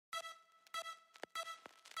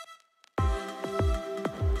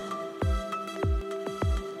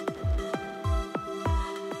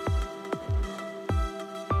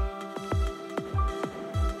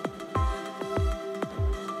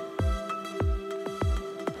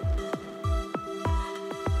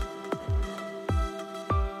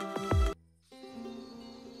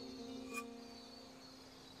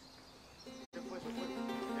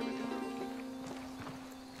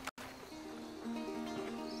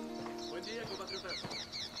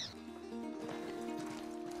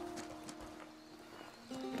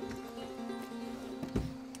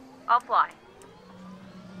I'll fly.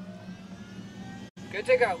 Good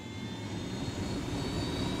to go.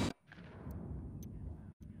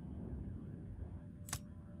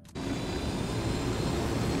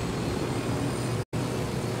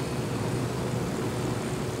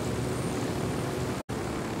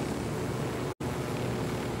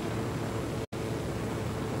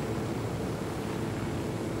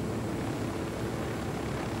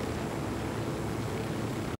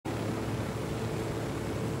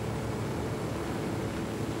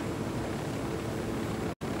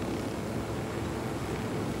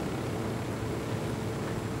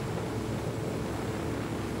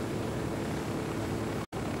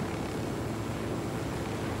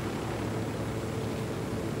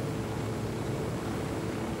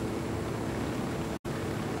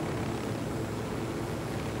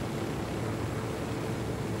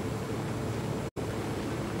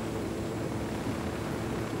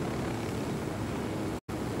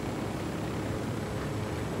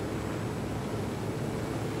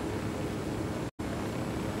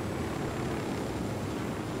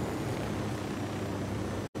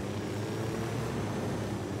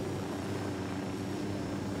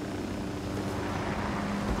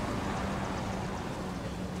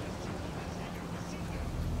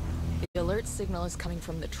 The alert signal is coming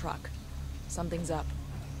from the truck. Something's up.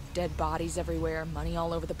 Dead bodies everywhere, money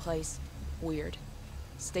all over the place. Weird.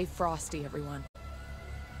 Stay frosty, everyone.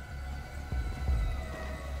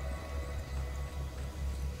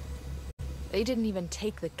 They didn't even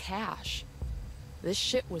take the cash. This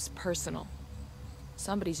shit was personal.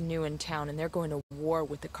 Somebody's new in town and they're going to war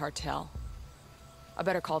with the cartel. I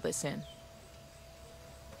better call this in.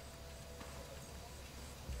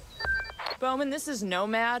 Bowman, this is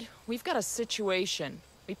Nomad. We've got a situation.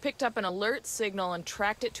 We picked up an alert signal and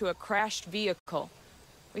tracked it to a crashed vehicle.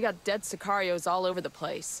 We got dead Sicarios all over the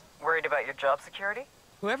place. Worried about your job security?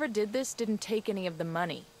 Whoever did this didn't take any of the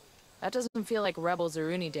money. That doesn't feel like rebels or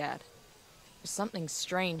Unidad. There's something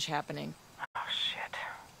strange happening. Oh, shit.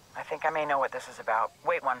 I think I may know what this is about.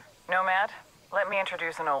 Wait one. Nomad, let me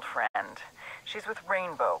introduce an old friend. She's with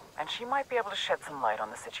Rainbow, and she might be able to shed some light on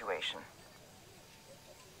the situation.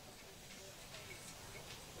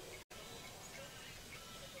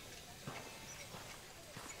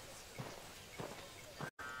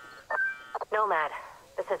 Nomad,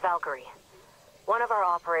 this is Valkyrie. One of our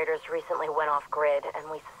operators recently went off-grid,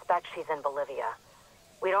 and we suspect she's in Bolivia.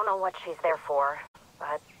 We don't know what she's there for,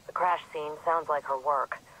 but the crash scene sounds like her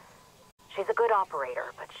work. She's a good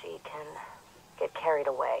operator, but she can get carried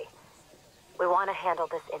away. We want to handle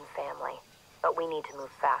this in family, but we need to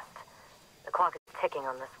move fast. The clock is ticking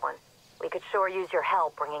on this one. We could sure use your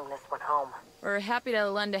help bringing this one home. We're happy to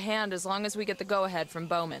lend a hand as long as we get the go-ahead from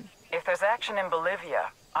Bowman. If there's action in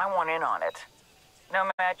Bolivia, I want in on it.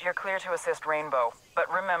 Nomad, you're clear to assist Rainbow, but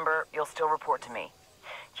remember, you'll still report to me.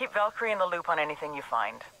 Keep Valkyrie in the loop on anything you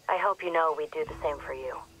find. I hope you know we'd do the same for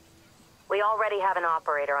you. We already have an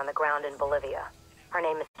operator on the ground in Bolivia. Her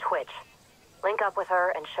name is Twitch. Link up with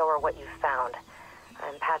her and show her what you've found.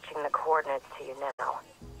 I'm patching the coordinates to you now.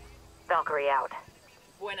 Valkyrie out.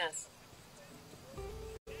 Buenas.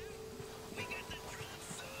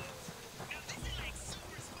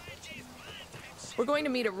 We're going to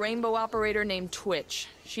meet a Rainbow operator named Twitch.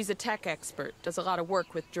 She's a tech expert, does a lot of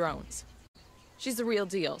work with drones. She's the real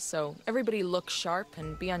deal, so everybody look sharp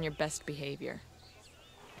and be on your best behavior.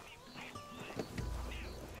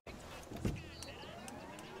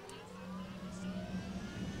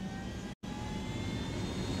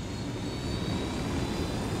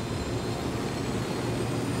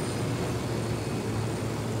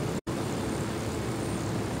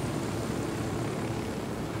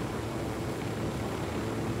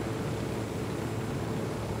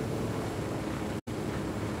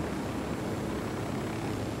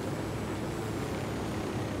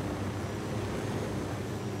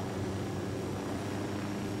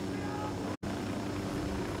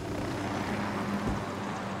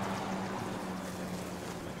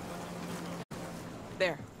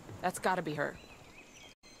 There. That's gotta be her.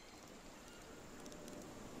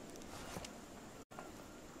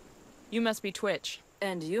 You must be Twitch.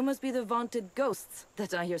 And you must be the vaunted ghosts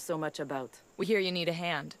that I hear so much about. We hear you need a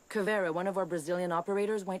hand. Caveira, one of our Brazilian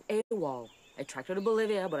operators, went AWOL. I tracked her to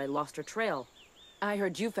Bolivia, but I lost her trail. I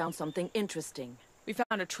heard you found something interesting. We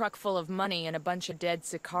found a truck full of money and a bunch of dead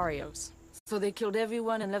Sicarios. So they killed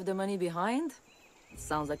everyone and left the money behind?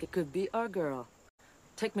 Sounds like it could be our girl.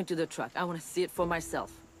 Take me to the truck. I want to see it for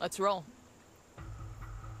myself. Let's roll.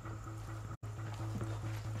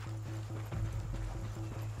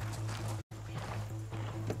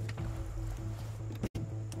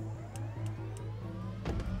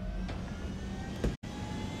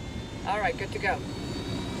 All right, good to go.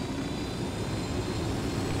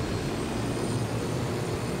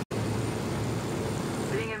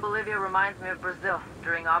 Being in Bolivia reminds me of Brazil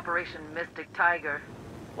during Operation Mystic Tiger.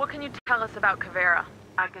 What can you tell us about Caveira?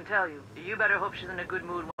 I can tell you, you better hope she's in a good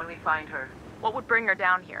mood when we find her. What would bring her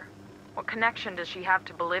down here? What connection does she have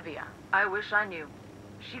to Bolivia? I wish I knew.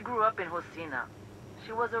 She grew up in Hosina.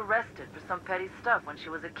 She was arrested for some petty stuff when she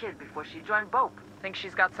was a kid before she joined BOP. Think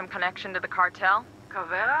she's got some connection to the cartel?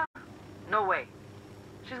 Caveira? No way.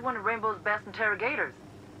 She's one of Rainbow's best interrogators.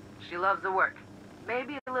 She loves the work.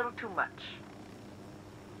 Maybe a little too much.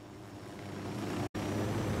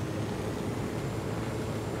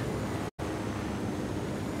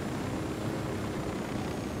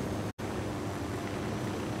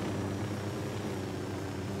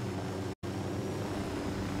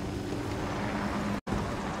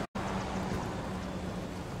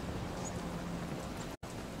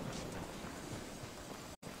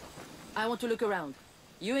 I want to look around.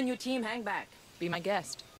 You and your team hang back. Be my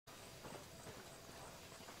guest.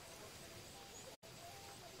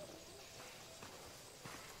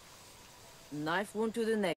 Knife wound to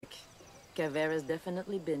the neck. Caveira's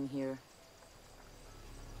definitely been here.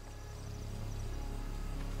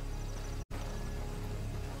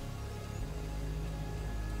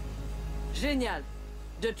 Génial!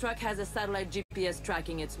 The truck has a satellite GPS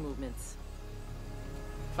tracking its movements.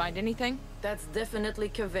 Find anything? That's definitely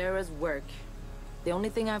Caveira's work. The only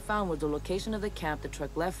thing I found was the location of the camp the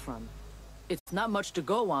truck left from. It's not much to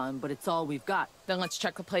go on, but it's all we've got. Then let's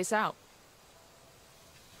check the place out.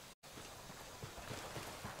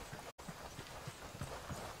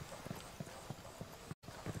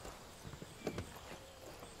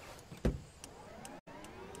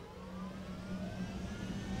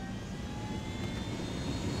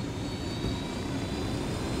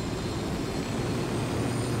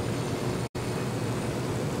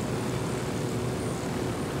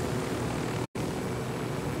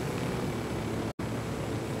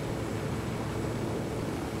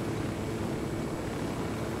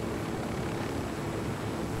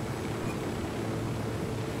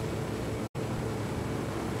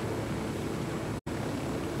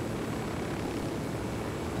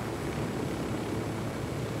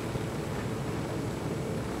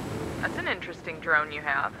 That's an interesting drone you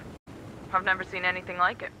have. I've never seen anything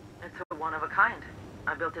like it. It's a one of a kind.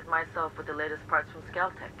 I built it myself with the latest parts from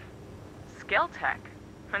Skeltech. Skeltech?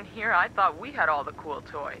 And here I thought we had all the cool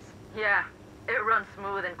toys. Yeah, it runs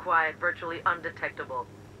smooth and quiet, virtually undetectable.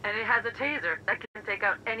 And it has a taser that can take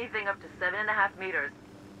out anything up to 7.5 meters.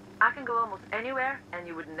 I can go almost anywhere, and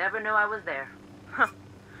you would never know I was there. Huh.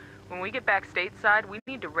 When we get back stateside, we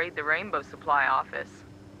need to raid the Rainbow Supply office.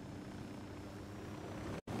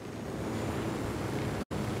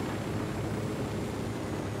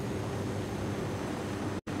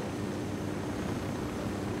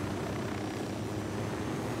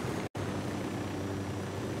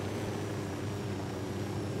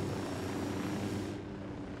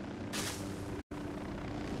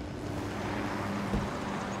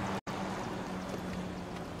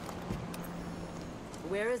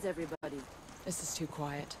 Where is everybody? This is too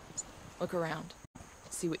quiet. Look around.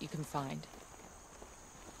 See what you can find.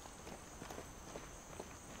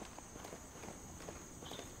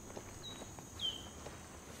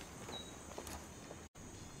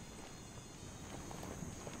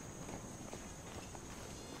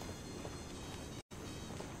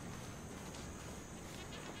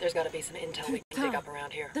 There's gotta be some intel we can dig up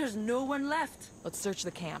around here. There's no one left. Let's search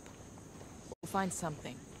the camp. We'll find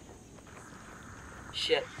something.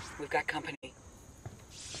 Shit, we've got company.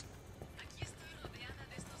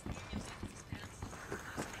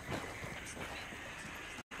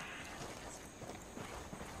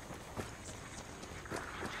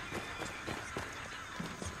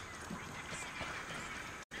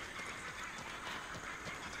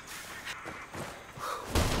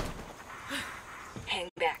 Hang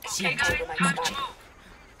back. Tiger might spot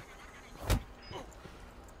you.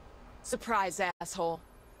 Surprise, asshole.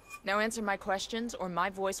 Now answer my questions, or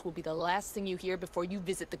my voice will be the last thing you hear before you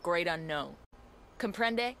visit the great unknown.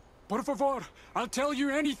 Comprende? Por favor, I'll tell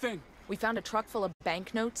you anything. We found a truck full of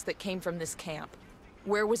banknotes that came from this camp.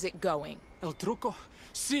 Where was it going? El truco?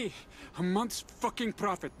 Si, a month's fucking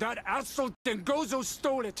profit. That asshole Dengozo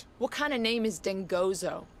stole it. What kind of name is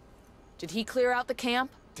Dengozo? Did he clear out the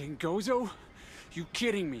camp? Dengozo? You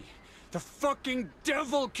kidding me? The fucking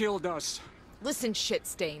devil killed us. Listen,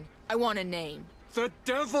 Shitstain. I want a name. The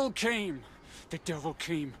devil came! The devil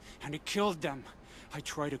came, and it killed them. I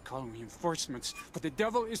tried to call reinforcements, but the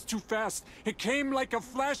devil is too fast. It came like a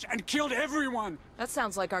flash and killed everyone! That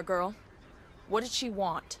sounds like our girl. What did she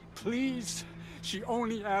want? Please, She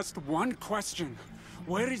only asked one question.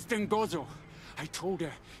 Where is Dengozo? I told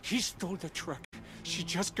her he stole the truck. She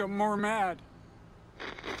just got more mad.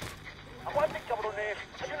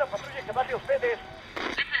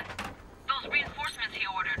 Listen, those reinforcements he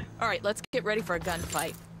ordered. All right, let's get ready for a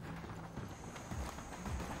gunfight.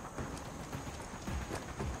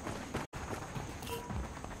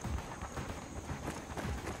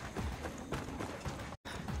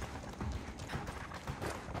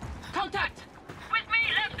 Contact! With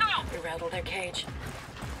me, let's go! We rattle their cage.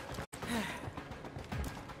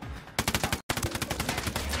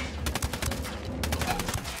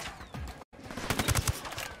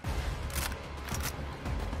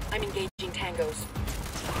 I'm engaging tangos.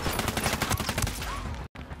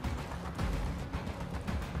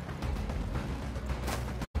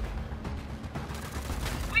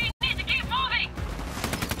 We need to keep moving!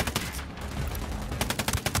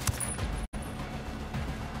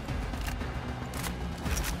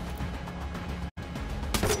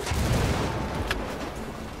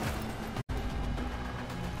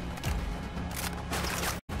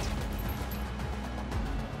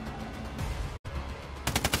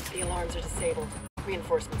 The alarms are disabled.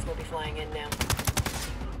 Reinforcements will be flying in now.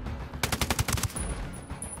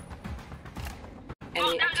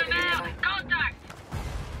 Enemy activity nearby. Contact!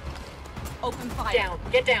 Open fire. Down.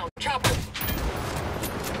 Get down. Chopper.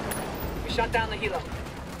 We shot down the helo.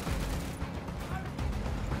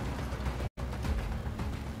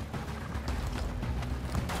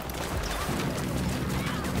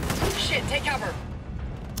 Shit, take cover.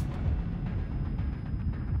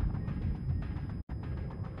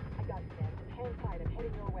 I got you, man. Just hang tight. I'm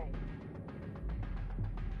heading your way.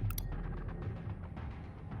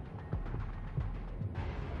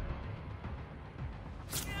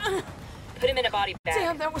 Put him in a body bag.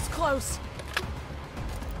 Damn, that was close.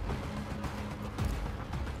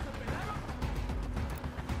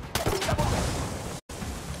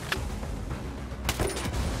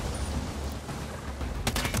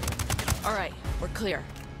 All right, we're clear.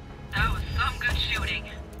 That was some good shooting.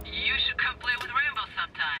 You should come play with Rainbow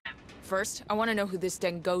sometime. First, I want to know who this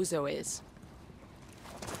Dengozo is.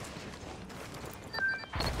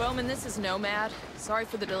 Bowman, this is Nomad. Sorry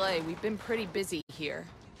for the delay. We've been pretty busy here.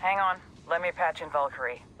 Hang on. Let me patch in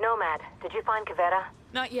Valkyrie. Nomad, did you find Cavetta?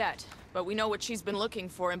 Not yet, but we know what she's been looking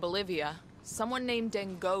for in Bolivia. Someone named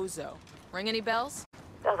Dengozo. Ring any bells?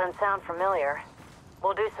 Doesn't sound familiar.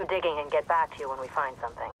 We'll do some digging and get back to you when we find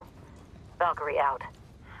something. Valkyrie out.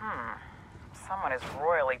 Someone is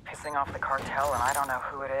royally pissing off the cartel, and I don't know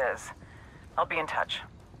who it is. I'll be in touch.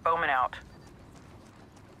 Bowman out.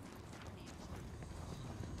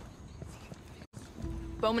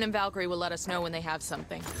 Bowman and Valkyrie will let us know when they have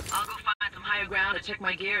something. I'll go find some higher ground to check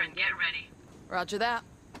my gear and get ready. Roger that.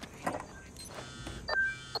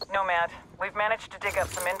 Nomad, we've managed to dig up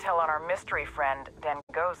some intel on our mystery friend,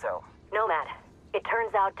 Dengozo. Nomad, it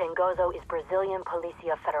turns out Dengozo is Brazilian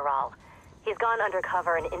Policia Federal. He's gone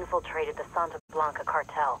undercover and infiltrated the Santa Blanca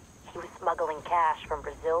cartel. He was smuggling cash from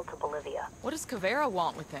Brazil to Bolivia. What does Cavera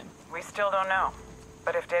want with him? We still don't know.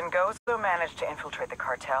 But if Dengozo managed to infiltrate the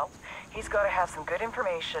cartel, he's got to have some good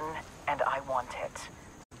information, and I want it.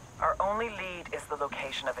 Our only lead is the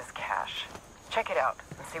location of his cache. Check it out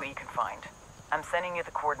and see what you can find. I'm sending you the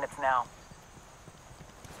coordinates now.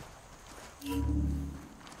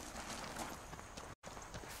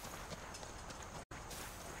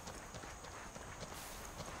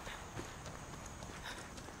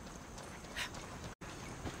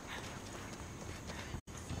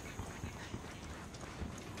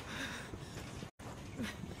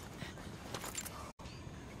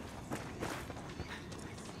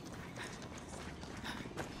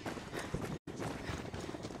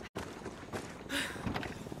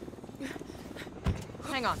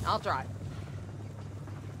 Hang on, I'll drive.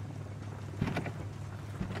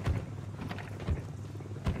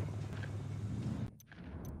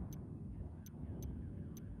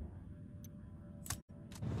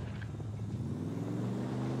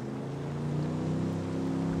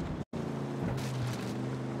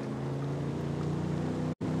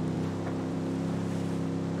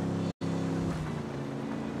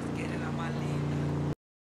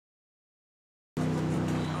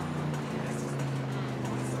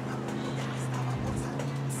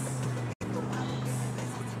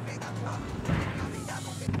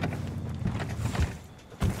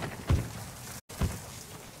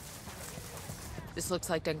 This looks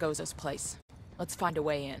like Dengozo's place. Let's find a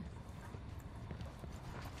way in.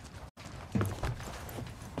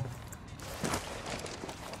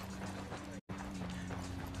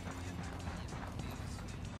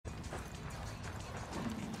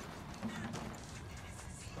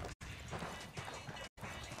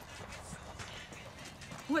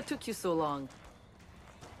 What took you so long?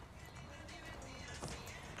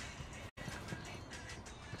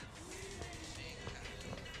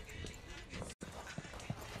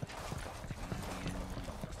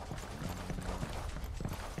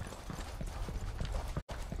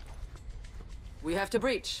 We have to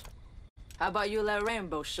breach. How about you let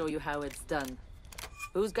Rainbow show you how it's done?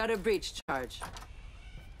 Who's got a breach charge?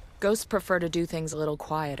 Ghosts prefer to do things a little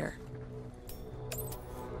quieter.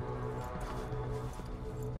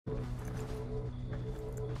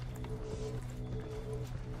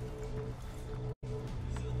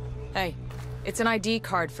 Hey, it's an ID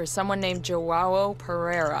card for someone named Joao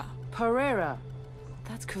Pereira. Pereira.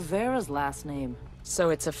 That's Caveira's last name. So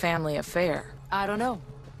it's a family affair. I don't know.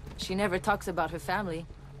 She never talks about her family.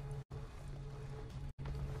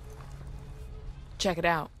 Check it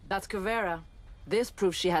out. That's Caveira. This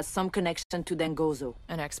proves she has some connection to Dengozo.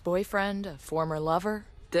 An ex-boyfriend, a former lover?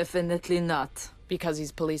 Definitely not. Because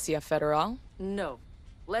he's Policia Federal? No.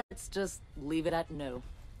 Let's just leave it at no.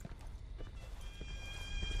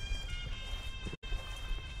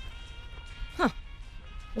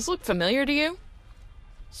 This look familiar to you?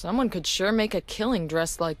 Someone could sure make a killing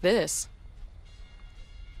dressed like this.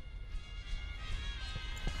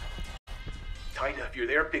 Tina, if you're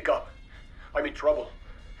there, pick up. I'm in trouble.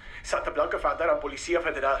 Santa Blanca found that on Policia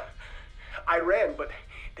Federal. I ran, but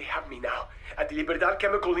they have me now at the Libertad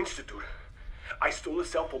Chemical Institute. I stole a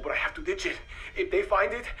cell phone, but I have to ditch it. If they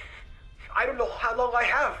find it, I don't know how long I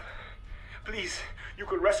have. Please, you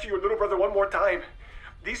could rescue your little brother one more time.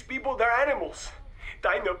 These people, they're animals.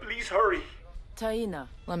 Tina, please hurry. Taina.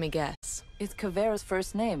 Let me guess. It's Caveira's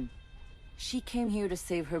first name. She came here to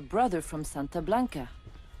save her brother from Santa Blanca.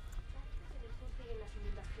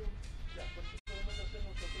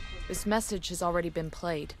 This message has already been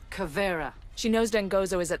played. Caveira. She knows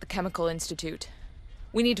Dengozo is at the Chemical Institute.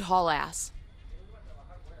 We need to haul ass.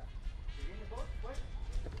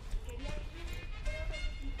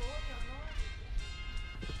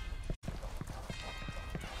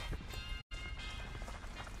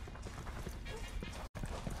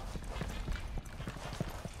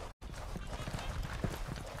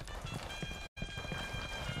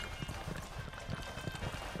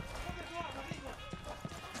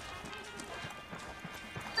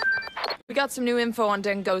 We got some new info on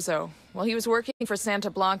Dengozo. While he was working for Santa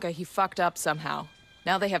Blanca, he fucked up somehow.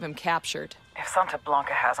 Now they have him captured. If Santa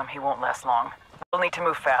Blanca has him, he won't last long. We'll need to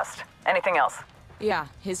move fast. Anything else? Yeah,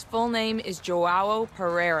 his full name is Joao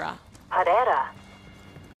Pereira. Pereira?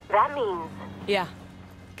 That means... Yeah,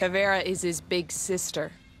 Caveira is his big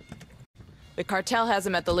sister. The cartel has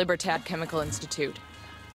him at the Libertad Chemical Institute.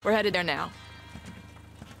 We're headed there now.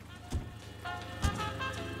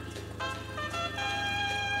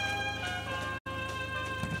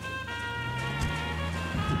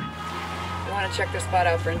 You want to check their spot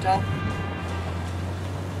out for intel?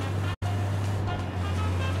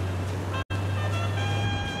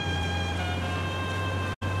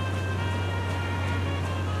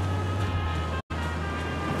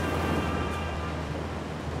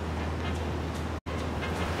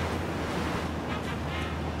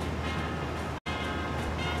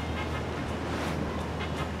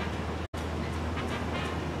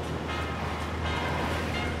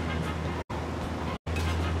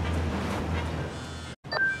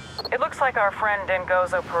 It looks like our friend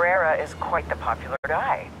Dengozo Pereira is quite the popular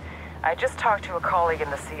guy. I just talked to a colleague in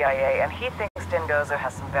the CIA, and he thinks Dengozo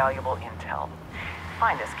has some valuable intel.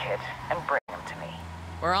 Find this kid and bring him to me.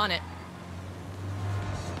 We're on it.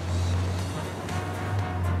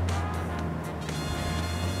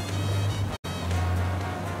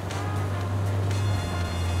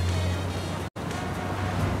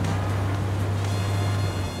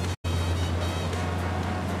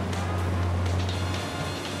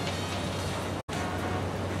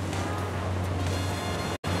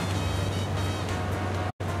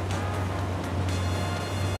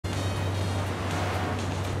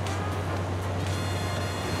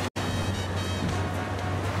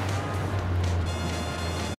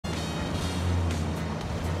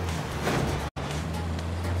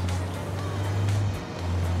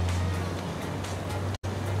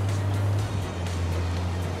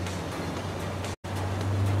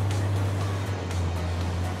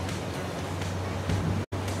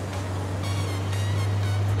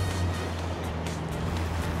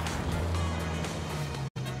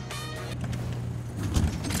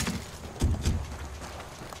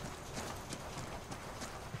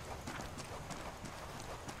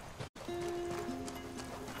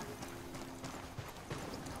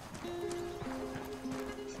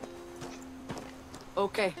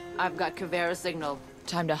 Okay, I've got Caveira's signal.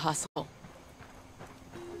 Time to hustle.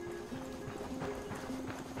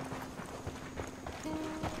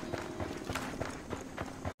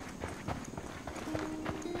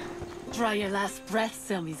 Try your last breath,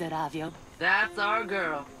 Sir Miserabio. That's our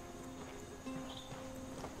girl.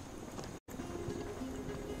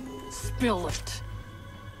 Spill it.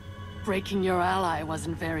 Breaking your ally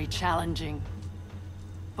wasn't very challenging.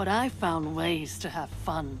 But I found ways to have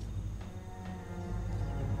fun.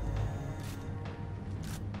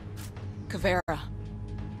 Kavera,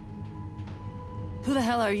 Who the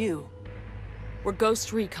hell are you? we're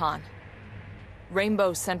Ghost Recon.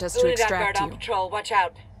 Rainbow sent us to extract you. on patrol, watch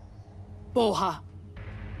out. Boha.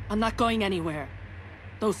 I'm not going anywhere.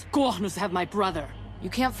 Those Gornus have my brother. You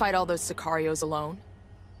can't fight all those Sicarios alone.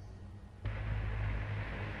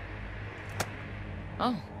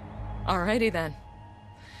 Oh, alrighty then.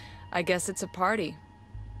 I guess it's a party.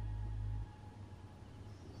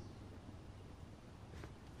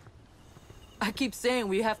 I keep saying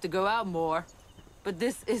we have to go out more, but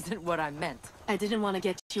this isn't what I meant. I didn't want to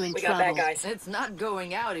get you in We trouble. got bad guys. It's not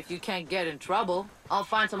going out if you can't get in trouble. I'll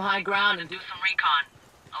find some high ground and do some recon.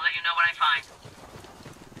 I'll let you know what I find.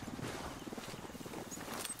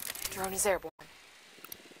 Drone is airborne.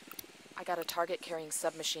 I got a target carrying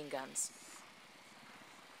submachine guns.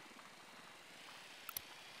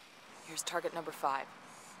 Here's target number 5.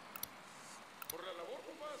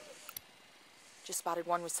 Just spotted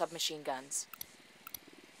one with submachine guns.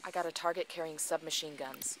 I got a target carrying submachine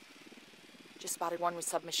guns. Just spotted one with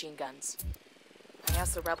submachine guns. I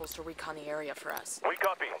asked the rebels to recon the area for us. We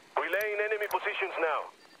copy. Relay in enemy positions now.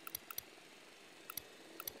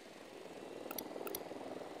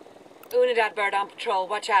 Unidad bird on patrol,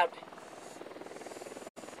 watch out.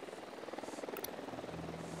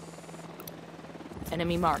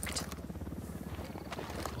 Enemy marked.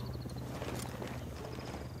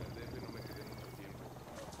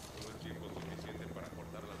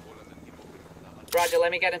 Roger,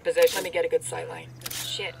 let me get in position. Let me get a good sight line.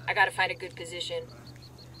 Shit, I gotta find a good position.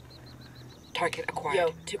 Target acquired.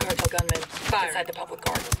 Yo, 2 cartel gunmen. Fire. Inside the public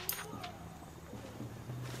garden.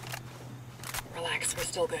 Relax, we're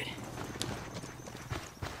still good.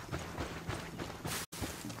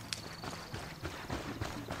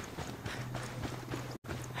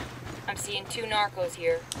 I'm seeing 2 narcos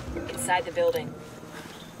here, inside the building.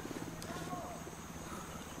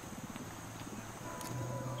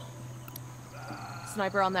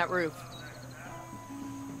 Sniper on that roof.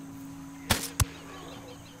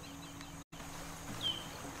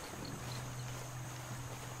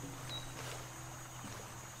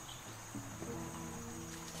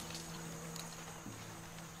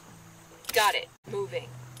 Got it. Moving.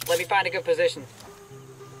 Let me find a good position.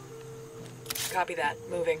 Copy that.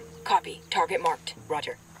 Moving. Copy. Target marked.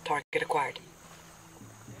 Roger. Target acquired.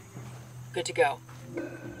 Good to go.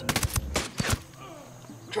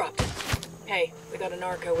 Dropped. Hey, we got a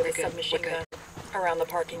narco with a submachine gun around the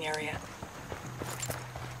parking area.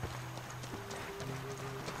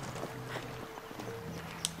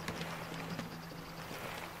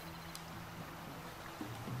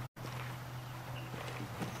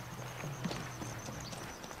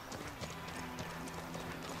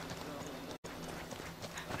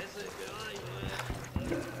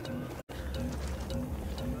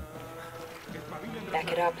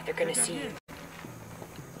 Back it up, they're gonna see you.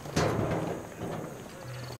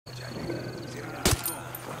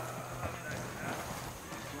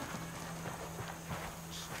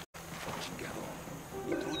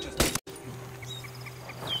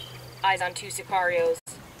 Eyes on 2 Sicarios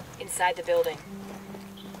inside the building.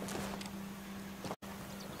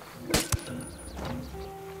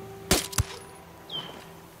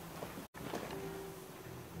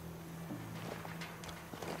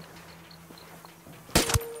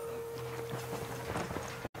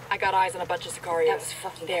 I got eyes on a bunch of Sicarios. That was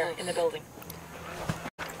fucking there close. In the building.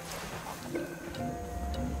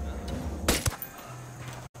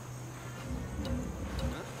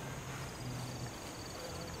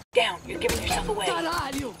 Down, you're giving yourself away.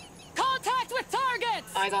 Caralho! Contact with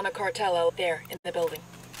targets! Eyes on a cartel out there in the building.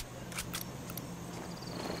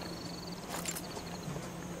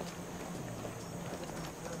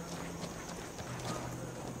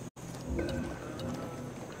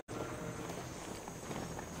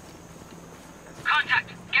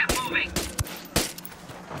 Contact! Get moving!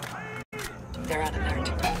 They're on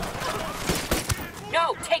alert.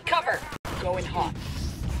 No, take cover! Going hot.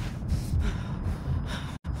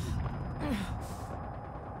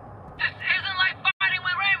 This isn't like fighting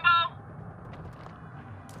with Rainbow!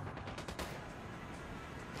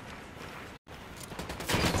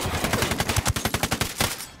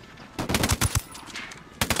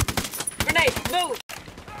 Grenade, move!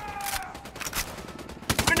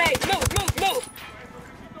 Grenade, move!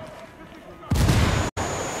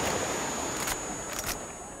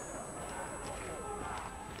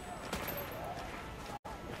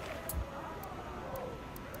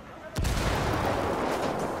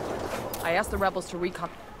 I asked the rebels to recon...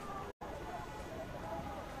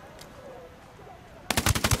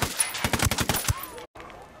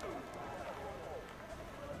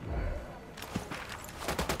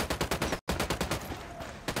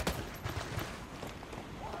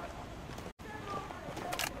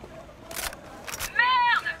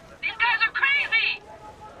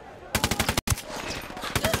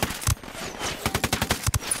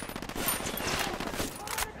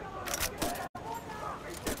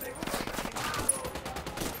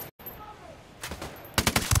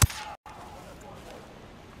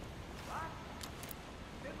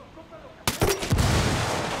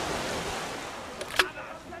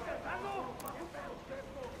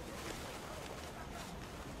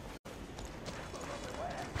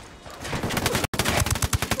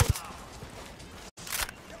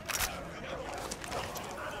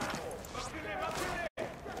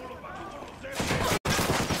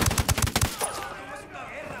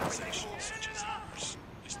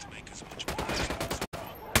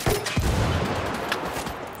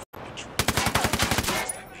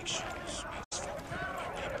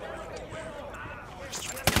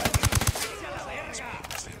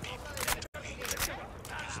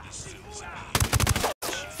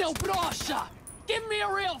 Brosha! Give me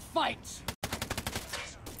a real fight!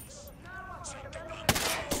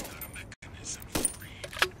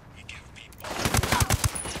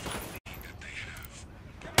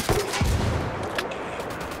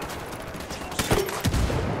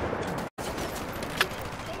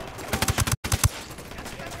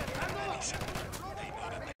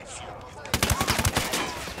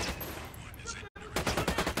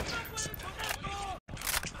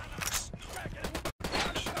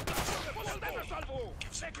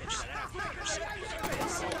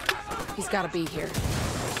 He's gotta be here.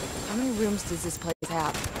 How many rooms does this place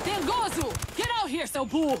have? Tengozu! Get out here, seu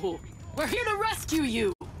burro! We're here to rescue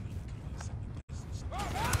you!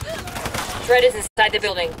 Threat is inside the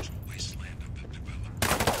building.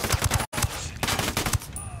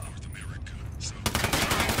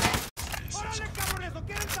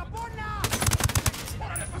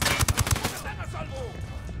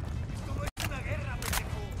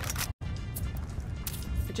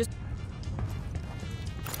 It just...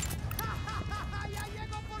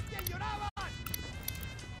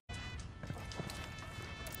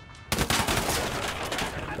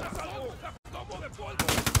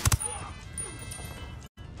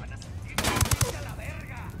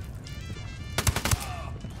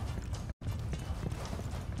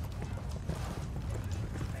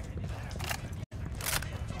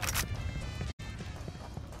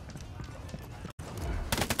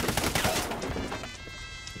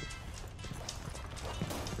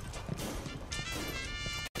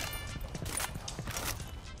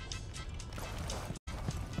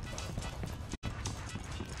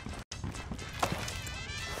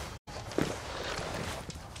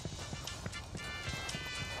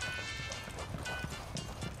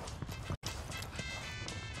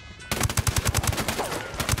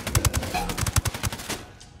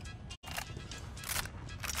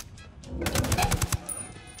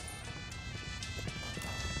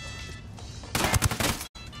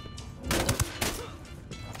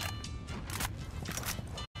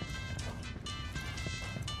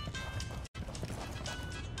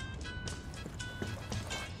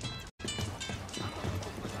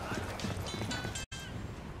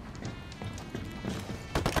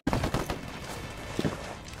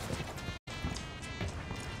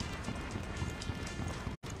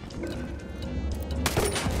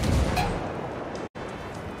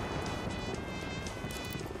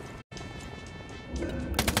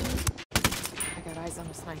 On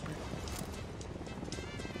a sniper.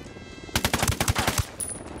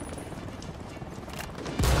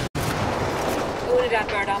 Unidad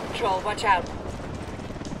bird on patrol, watch out.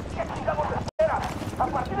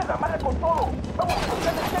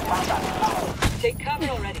 Take cover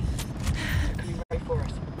already. They're coming right for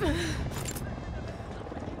us.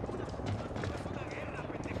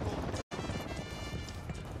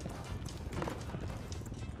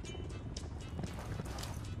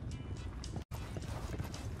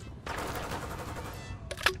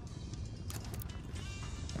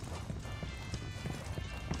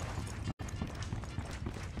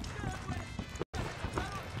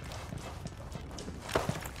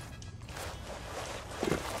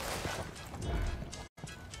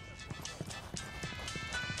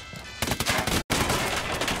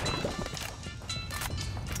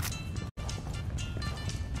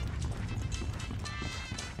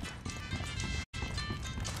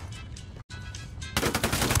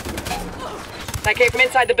 That came from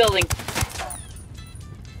inside the building.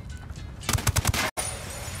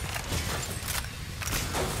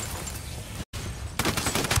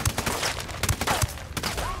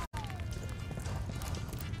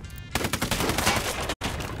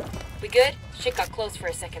 good? Shit got close for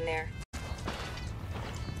a second there.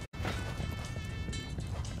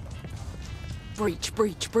 Breach,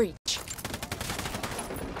 breach, breach.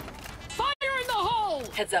 Fire in the hole!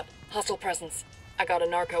 Heads up. Hostile presence. I got a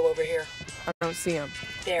narco over here. I don't see him.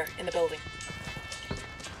 There, in the building.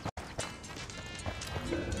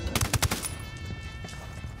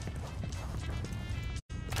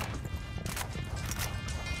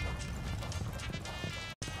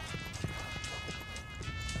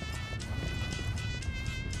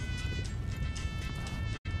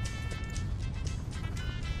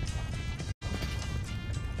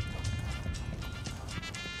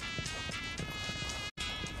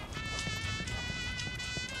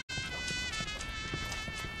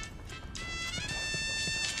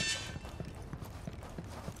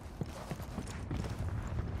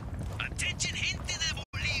 Attention gente de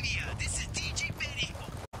Bolivia, this is DJ Perico.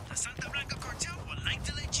 The Santa Blanca cartel would like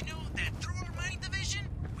to let you know that through our mining division,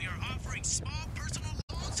 we are offering small personal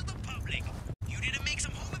loans to the public. You need to make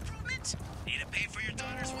some home improvements? Need to pay for your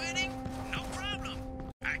daughter's wedding? No problem.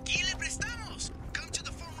 Aquí le prestamos. Come to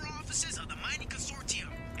the former offices of the mining consortium,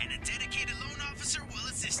 and a dedicated loan officer will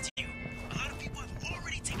assist you. A lot of people have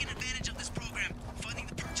already taken advantage of this program, funding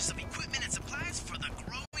the purchase of equipment and supplies for the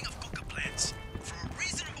growing of coca plants. For a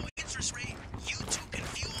reasonable interest rate, you too can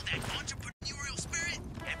fuel that entrepreneurial spirit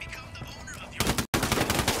and become the owner of your own.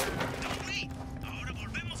 Don't wait. Ahora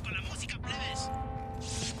volvemos con la música, plebes.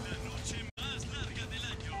 La noche más larga del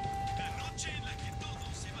año. La noche en la que todo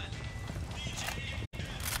se vale. DJ El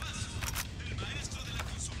Paso, el maestro de la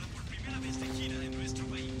consola por primera vez de gira en nuestro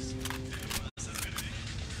país. ¿Te vas a perder?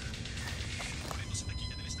 Boletos en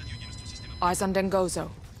taquilla del estadio y en nuestro sistema. Eyes on Dengozo.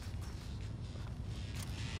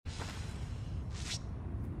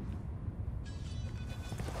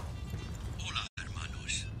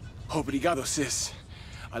 Obrigado, sis.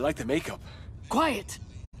 I like the makeup. Quiet!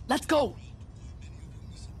 Let's go!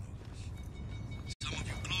 Some of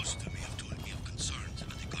you close to me have told me of concerns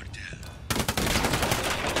about the cartel.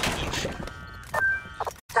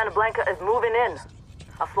 Santa Blanca is moving in.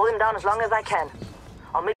 I'll slow him down as long as I can.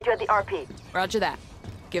 I'll meet you at the RP. Roger that.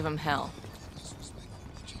 Give him hell.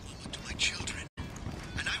 To my children,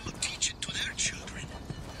 and I will teach it to their children.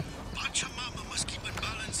 Pachamama must keep in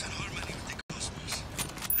balance and harmony with the cosmos.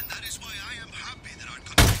 And that is why I am happy that our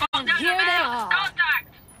country... And here they are!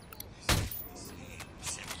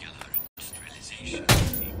 Secular industrialization.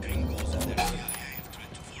 The gringos and their CIA have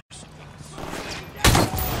tried to force the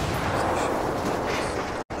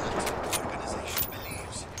organization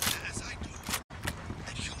believes, as I do,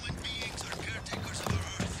 that human beings are caretakers of our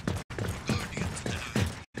Earth, guardians of the land.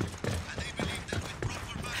 And they believe that with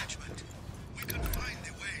proper management, we can find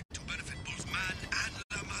a way to benefit both man and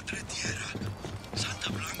la madre tierra.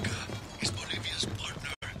 Santa Blanca is Bolivia's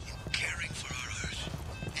partner in caring for our Earth.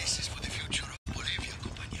 This is for the future of Bolivia,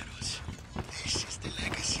 compañeros. This is the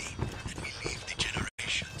legacy that we leave the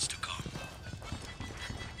generations to come.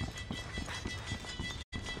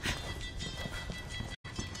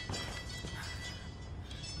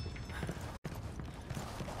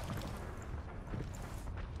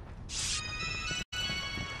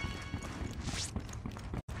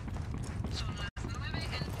 Son las 9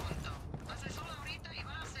 en punto. Hace sol ahorita y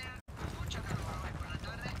va a ser mucho calor hoy por la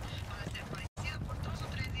tarde. Va a ser parecido por 2 o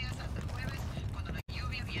 3 días hasta el jueves, cuando la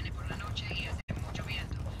lluvia viene por la noche y hace mucho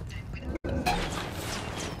viento. Ten cuidado.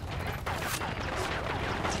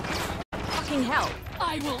 Fucking hell.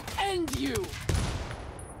 I will end you!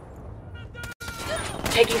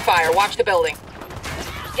 Taking fire. Watch the building.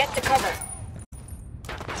 Get to cover.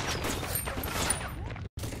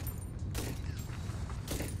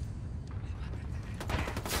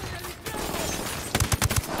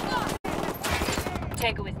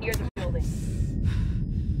 Tango is near the building.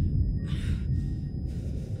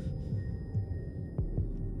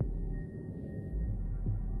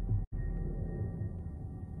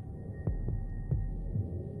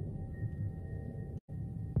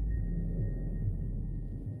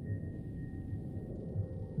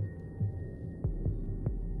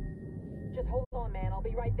 Just hold on, man. I'll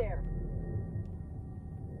be right there.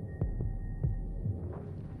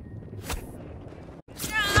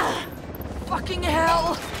 Fucking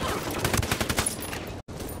hell!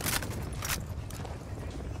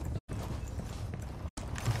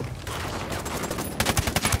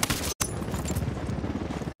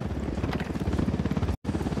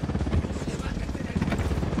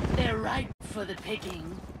 They're ripe for the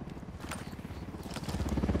picking.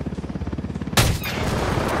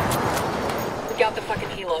 Look out the fucking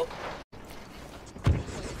helo.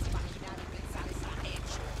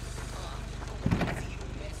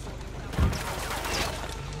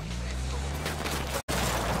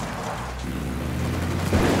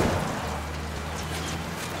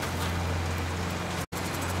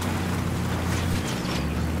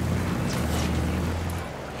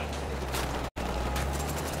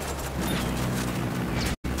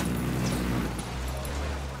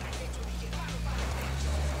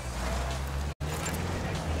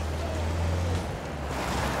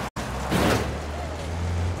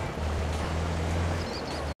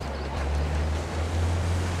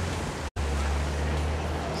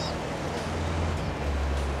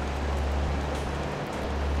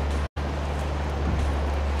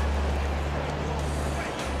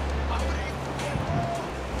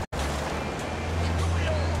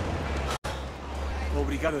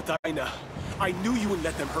 Obrigado, Taina. I knew you wouldn't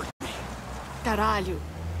let them hurt me. Caralho.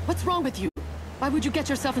 What's wrong with you? Why would you get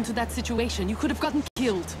yourself into that situation? You could have gotten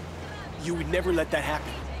killed. You would never let that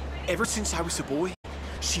happen. Ever since I was a boy,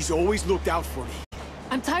 she's always looked out for me.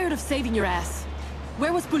 I'm tired of saving your ass.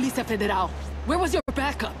 Where was Polícia Federal? Where was your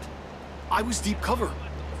backup? I was deep cover.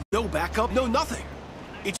 No backup, no nothing.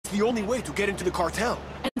 It's the only way to get into the cartel.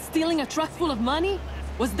 And stealing a truck full of money?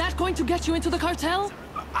 Was that going to get you into the cartel?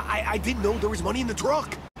 I didn't know there was money in the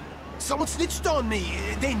truck. Someone snitched on me.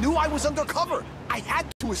 They knew I was undercover. I had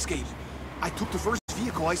to escape. I took the first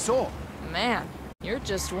vehicle I saw. Man, you're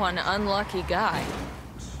just one unlucky guy.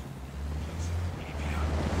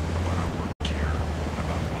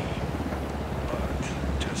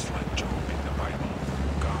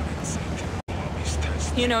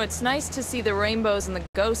 You know, it's nice to see the rainbows and the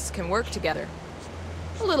ghosts can work together.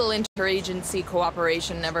 A little interagency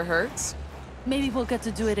cooperation never hurts. Maybe we'll get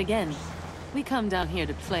to do it again. We come down here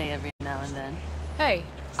to play every now and then. Hey,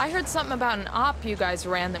 I heard something about an op you guys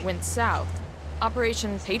ran that went south.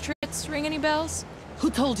 Operation Patriots, ring any bells?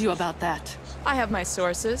 Who told you about that? I have my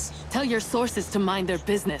sources. Tell your sources to mind their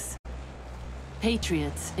business.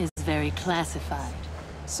 Patriots is very classified.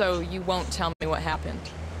 So you won't tell me what happened?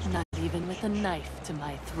 Not even with a knife to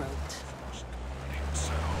my throat.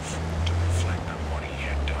 Himself to reflect on what he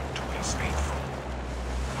had done to his faithful.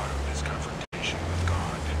 Part of his confrontation with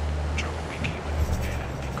God, Joe became an man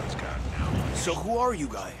because God now. So who are you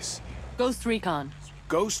guys? Ghost Recon.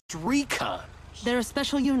 Ghost Recon? They're a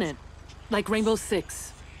special unit, like Rainbow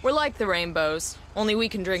Six. We're like the Rainbows, only we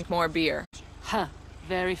can drink more beer. Huh,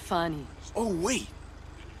 very funny. Oh, wait.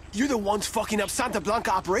 You're the ones fucking up Santa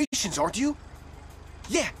Blanca operations, aren't you?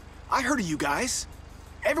 Yeah, I heard of you guys.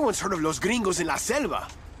 Everyone's heard of Los Gringos in La Selva.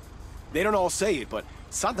 They don't all say it, but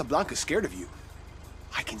Santa Blanca's scared of you.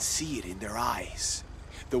 I can see it in their eyes.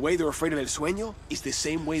 The way they're afraid of El Sueño is the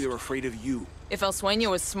same way they're afraid of you. If El Sueño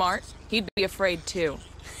was smart, he'd be afraid too.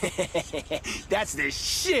 That's the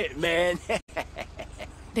shit, man.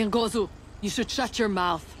 Dengozu, you should shut your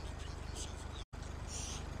mouth.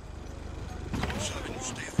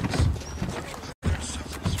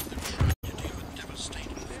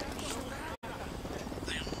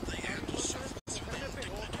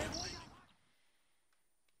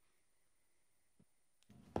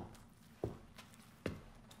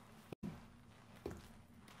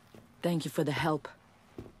 Thank you for the help.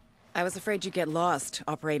 I was afraid you'd get lost,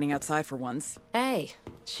 operating outside for once. Hey,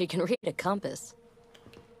 she can read a compass.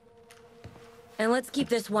 And let's keep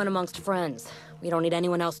this one amongst friends. We don't need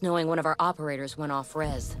anyone else knowing one of our operators went off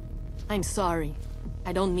res. I'm sorry.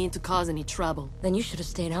 I don't mean to cause any trouble. Then you should have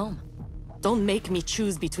stayed home. Don't make me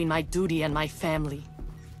choose between my duty and my family.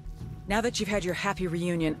 Now that you've had your happy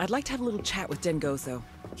reunion, I'd like to have a little chat with Dengozo.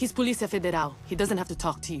 He's Polícia Federal. He doesn't have to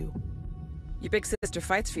talk to you. Your big sister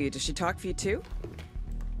fights for you. Does she talk for you too?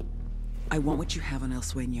 I want what you have on El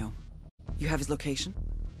Sueño. You have his location?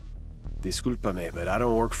 Discúlpame, but I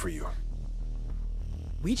don't work for you.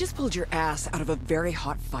 We just pulled your ass out of a very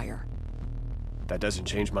hot fire. That doesn't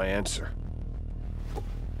change my answer.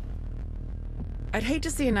 I'd hate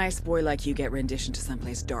to see a nice boy like you get renditioned to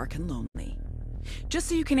someplace dark and lonely. Just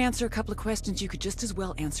so you can answer a couple of questions you could just as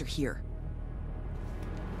well answer here.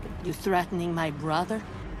 You threatening my brother?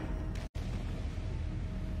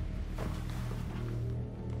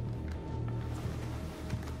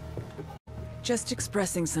 Just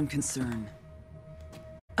expressing some concern.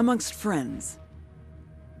 Amongst friends.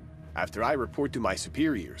 After I report to my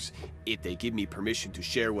superiors, if they give me permission to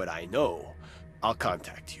share what I know, I'll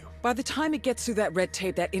contact you. By the time it gets through that red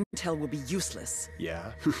tape, that intel will be useless.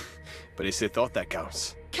 Yeah? But it's the thought that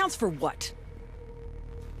counts. Counts for what?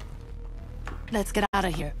 Let's get out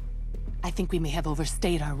of here. I think we may have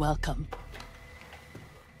overstayed our welcome.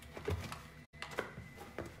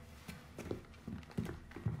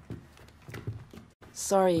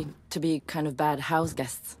 Sorry to be kind of bad house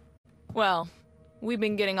guests. Well, we've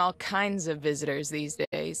been getting all kinds of visitors these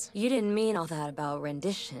days. You didn't mean all that about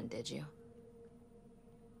rendition, did you?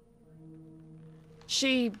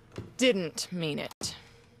 She didn't mean it.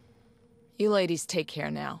 You ladies take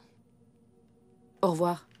care now. Au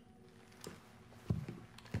revoir.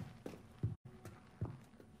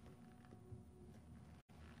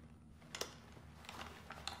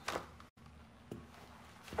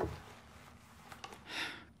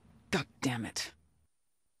 God damn it.